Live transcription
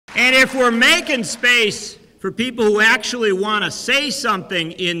if we're making space for people who actually want to say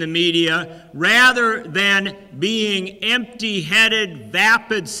something in the media rather than being empty-headed,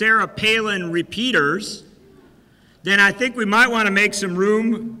 vapid Sarah Palin repeaters, then I think we might want to make some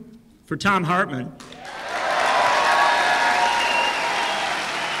room for Thom Hartmann.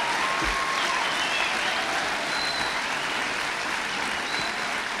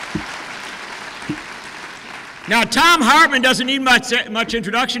 Now, Thom Hartmann doesn't need much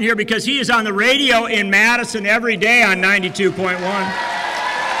introduction here because he is on the radio in Madison every day on 92.1.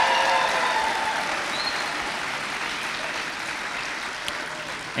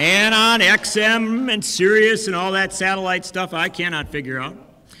 And on XM and Sirius and all that satellite stuff I cannot figure out.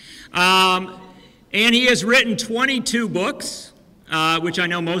 And he has written 22 books, which I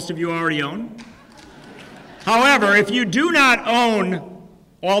know most of you already own. However, if you do not own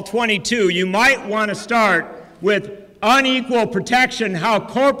all 22, you might want to start with Unequal Protection, How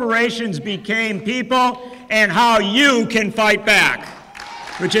Corporations Became People and How You Can Fight Back,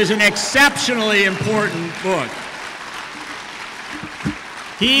 which is an exceptionally important book.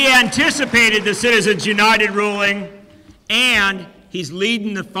 He anticipated the Citizens United ruling, and he's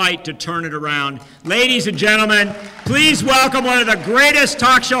leading the fight to turn it around. Ladies and gentlemen, please welcome one of the greatest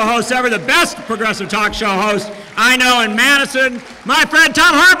talk show hosts ever, the best progressive talk show host I know in Madison, my friend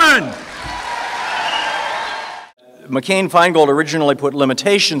Thom Hartmann. McCain-Feingold originally put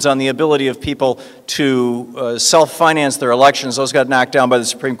limitations on the ability of people to self-finance their elections. Those got knocked down by the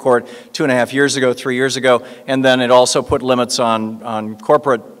Supreme Court 2.5 years ago, 3 years ago, and then it also put limits on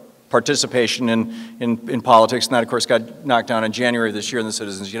corporate participation in politics, and that, of course, got knocked down in January of this year in the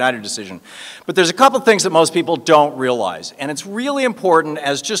Citizens United decision. But there's a couple things that most people don't realize, and it's really important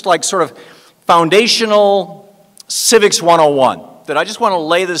as just like sort of foundational civics 101. That I just want to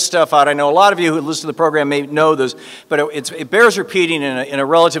lay this stuff out. I know a lot of you who listen to the program may know this, but it bears repeating in a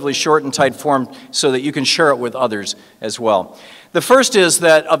relatively short and tight form so that you can share it with others as well. The first is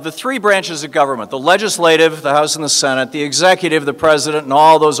that of the three branches of government, the legislative, the House and the Senate, the executive, the president, and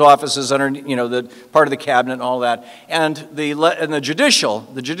all those offices under, you know, the part of the cabinet and all that, and the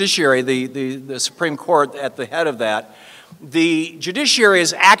judiciary, the Supreme Court at the head of that, the judiciary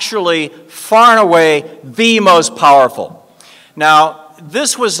is actually far and away the most powerful. Now,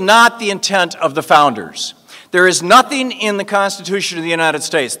 this was not the intent of the founders. There is nothing in the Constitution of the United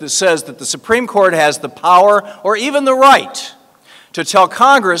States that says that the Supreme Court has the power or even the right to tell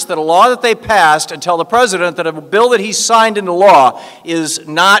Congress that a law that they passed and tell the President that a bill that he signed into law is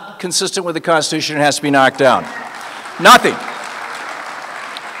not consistent with the Constitution and has to be knocked down. Nothing.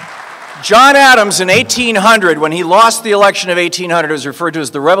 John Adams in 1800, when he lost the election of 1800, it was referred to as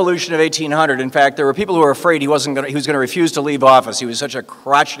the Revolution of 1800. In fact, there were people who were afraid he was going to refuse to leave office. He was such a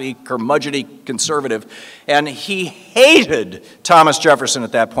crotchety, curmudgeony conservative, and he hated Thomas Jefferson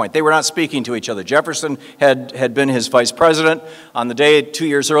at that point. They were not speaking to each other. Jefferson had been his vice president. On the day 2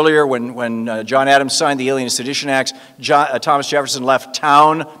 years earlier when John Adams signed the Alien and Sedition Acts, Thomas Jefferson left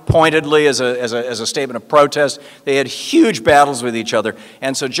town pointedly as a statement of protest. They had huge battles with each other,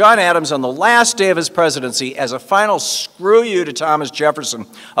 and so John Adams, on the last day of his presidency, as a final screw you to Thomas Jefferson,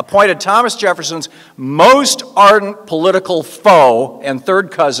 appointed Thomas Jefferson's most ardent political foe and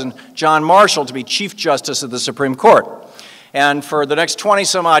third cousin, John Marshall, to be Chief Justice of the Supreme Court. And for the next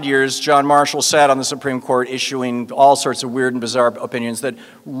 20-some-odd years, John Marshall sat on the Supreme Court issuing all sorts of weird and bizarre opinions that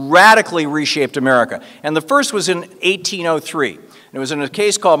radically reshaped America. And the first was in 1803. It was in a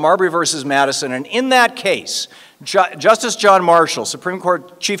case called Marbury versus Madison, and in that case, Justice John Marshall, Supreme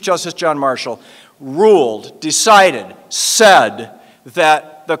Court Chief Justice John Marshall, ruled, decided, said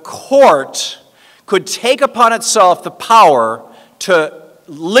that the court could take upon itself the power to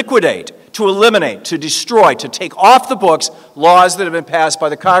liquidate, to eliminate, to destroy, to take off the books laws that have been passed by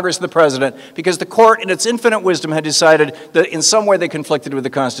the Congress and the President because the court, in its infinite wisdom, had decided that in some way they conflicted with the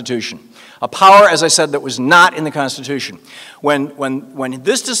Constitution. A power, as I said, that was not in the Constitution. When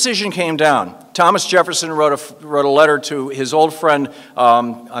this decision came down, Thomas Jefferson wrote a letter to his old friend,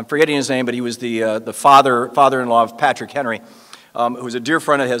 I'm forgetting his name, but he was the father-in-law of Patrick Henry, who was a dear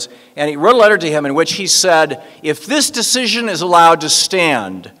friend of his, and he wrote a letter to him in which he said, if this decision is allowed to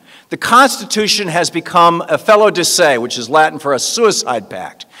stand, the Constitution has become a fellow de se, which is Latin for a suicide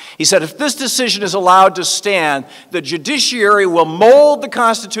pact. He said, if this decision is allowed to stand, the judiciary will mold the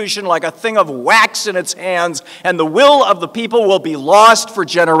Constitution like a thing of wax in its hands, and the will of the people will be lost for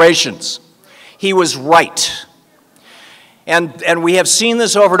generations. He was right. And we have seen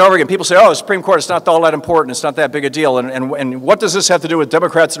this over and over again. People say, oh, the Supreme Court, it's not all that important, it's not that big a deal, and what does this have to do with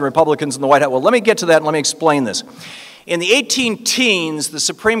Democrats and Republicans in the White House? Well, let me get to that and let me explain this. In the 18-teens, the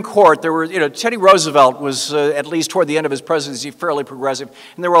Supreme Court, there were, Teddy Roosevelt was, at least toward the end of his presidency, fairly progressive,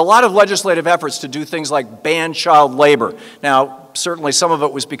 and there were a lot of legislative efforts to do things like ban child labor. Now, certainly some of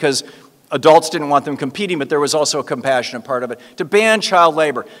it was because adults didn't want them competing, but there was also a compassionate part of it. To ban child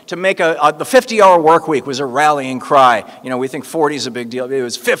labor, to make the 50-hour work week was a rallying cry. We think 40 is a big deal. It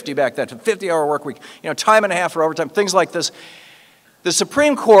was 50 back then, 50-hour work week. Time and a half for overtime, things like this. The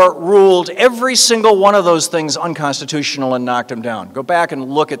Supreme Court ruled every single one of those things unconstitutional and knocked them down. Go back and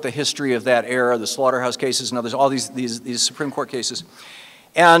look at the history of that era, the Slaughterhouse cases and others, all these Supreme Court cases.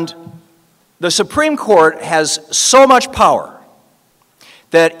 And the Supreme Court has so much power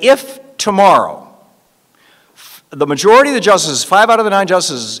that if tomorrow, the majority of the justices, 5 out of the 9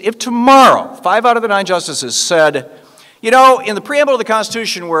 justices, if tomorrow 5 out of the 9 justices said, in the preamble of the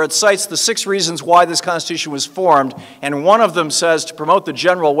Constitution where it cites the 6 reasons why this Constitution was formed, and one of them says to promote the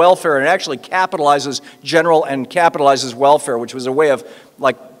general welfare, and it actually capitalizes general and capitalizes welfare, which was a way of,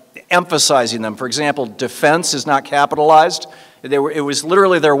 emphasizing them. For example, defense is not capitalized. It was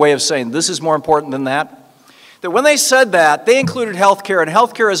literally their way of saying, this is more important than that. That when they said that, they included health care, and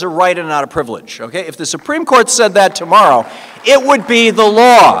health care is a right and not a privilege, okay? If the Supreme Court said that tomorrow, it would be the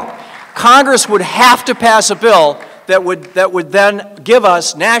law. Congress would have to pass a bill that would then give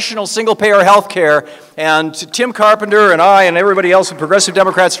us national single-payer health care, and Tim Carpenter and I and everybody else, Progressive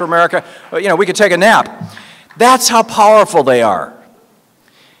Democrats for America, we could take a nap. That's how powerful they are.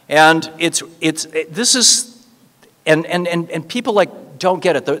 And people don't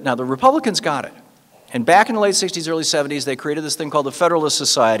get it. Now the Republicans got it. And back in the late 60s, early 70s, they created this thing called the Federalist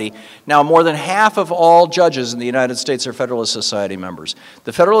Society. Now, more than half of all judges in the United States are Federalist Society members.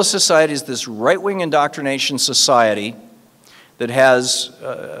 The Federalist Society is this right-wing indoctrination society that has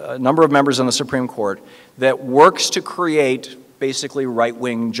a number of members on the Supreme Court that works to create basically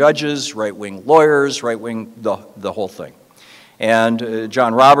right-wing judges, right-wing lawyers, right-wing, the whole thing. And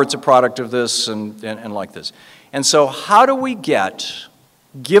John Roberts, a product of this, and like this. And so how do we get,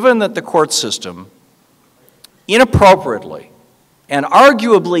 given that the court system inappropriately and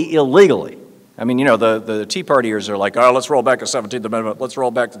arguably illegally, I mean, the Tea Partiers are like, let's roll back the 17th Amendment, let's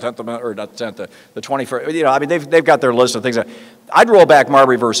roll back the 10th Amendment, or not the 10th, the 21st, they've got their list of things. I'd roll back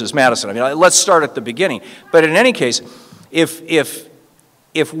Marbury versus Madison. Let's start at the beginning. But in any case, if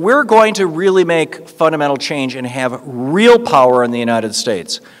we're going to really make fundamental change and have real power in the United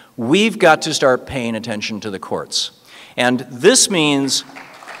States, we've got to start paying attention to the courts. And this means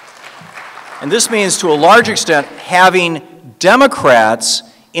to a large extent having Democrats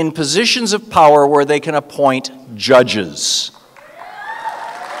in positions of power where they can appoint judges.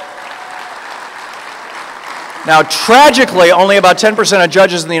 Now, tragically, only about 10% of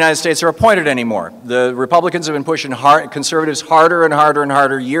judges in the United States are appointed anymore. The Republicans have been pushing conservatives harder and harder and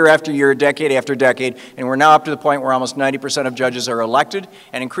harder, year after year, decade after decade, and we're now up to the point where almost 90% of judges are elected,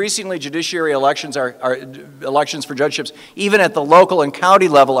 and increasingly judiciary elections elections for judgeships, even at the local and county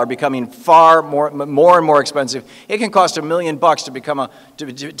level, are becoming far more and more expensive. It can cost $1 million to become a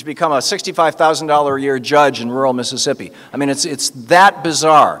 $65,000 a year judge in rural Mississippi. I mean, it's that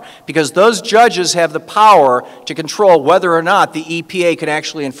bizarre, because those judges have the power to control whether or not the EPA can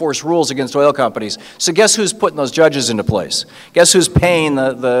actually enforce rules against oil companies. So guess who's putting those judges into place? Guess who's paying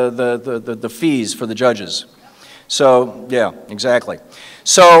the fees for the judges? So, yeah, exactly.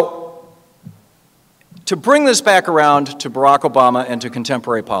 So, to bring this back around to Barack Obama and to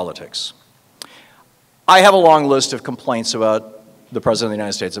contemporary politics, I have a long list of complaints about the President of the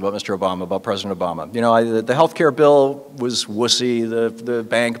United States, about Mr. Obama, about President Obama. The health care bill was wussy, the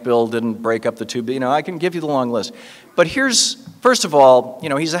bank bill didn't break up the two, I can give you the long list. But first of all,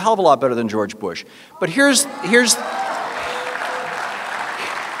 he's a hell of a lot better than George Bush. But here's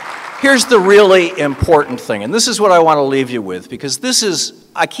the really important thing, and this is what I want to leave you with, because this is,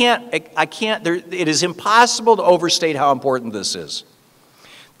 it is impossible to overstate how important this is.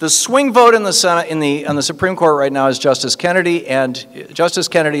 The swing vote in the Senate, on the Supreme Court right now is Justice Kennedy, and Justice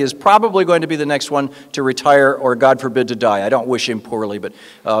Kennedy is probably going to be the next one to retire or, God forbid, to die. I don't wish him poorly, but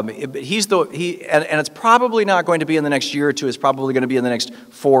and it's probably not going to be in the next year or two. It's probably going to be in the next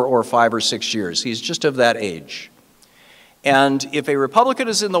 4 or 5 or 6 years. He's just of that age. And if a Republican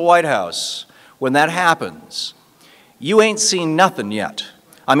is in the White House when that happens, you ain't seen nothing yet.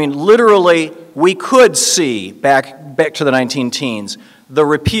 I mean, literally, we could see back to the 19-teens the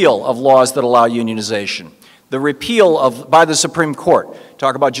repeal of laws that allow unionization, the repeal by the Supreme Court.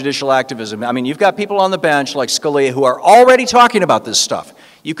 Talk about judicial activism. I mean, you've got people on the bench like Scalia who are already talking about this stuff.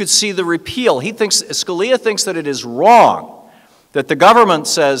 You could see the repeal. Scalia thinks that it is wrong that the government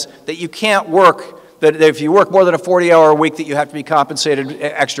says that you can't work that if you work more than a 40-hour week that you have to be compensated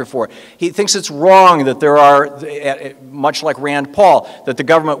extra for. He thinks it's wrong that there are, much like Rand Paul, that the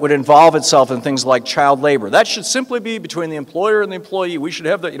government would involve itself in things like child labor. That should simply be between the employer and the employee. We should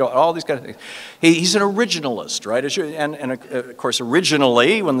have all these kind of things. He's an originalist, right? And of course,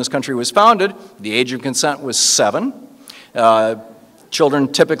 originally, when this country was founded, the age of consent was 7.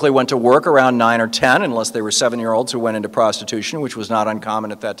 Children typically went to work around 9 or 10, unless they were 7-year-olds who went into prostitution, which was not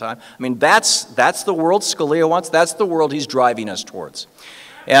uncommon at that time. I mean, that's the world Scalia wants. That's the world he's driving us towards.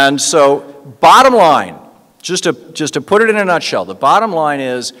 And so, bottom line, just to put it in a nutshell, the bottom line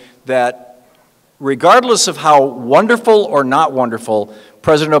is that regardless of how wonderful or not wonderful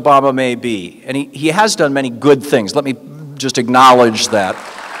President Obama may be, and he has done many good things, let me just acknowledge that.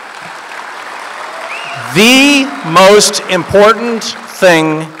 The most important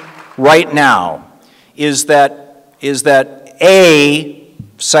thing right now is that A,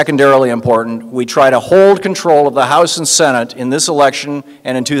 secondarily important, we try to hold control of the House and Senate in this election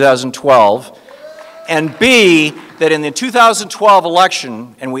and in 2012, and B, that in the 2012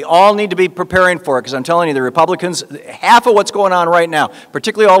 election, and we all need to be preparing for it, because I'm telling you, the Republicans, half of what's going on right now,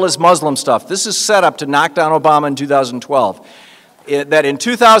 particularly all this Muslim stuff, this is set up to knock down Obama in 2012. That in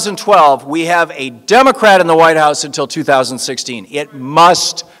 2012, we have a Democrat in the White House until 2016. It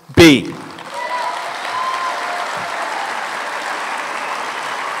must be.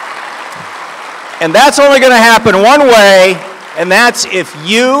 And that's only going to happen one way, and that's if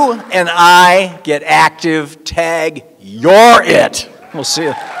you and I get active, tag, you're it. We'll see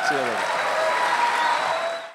you.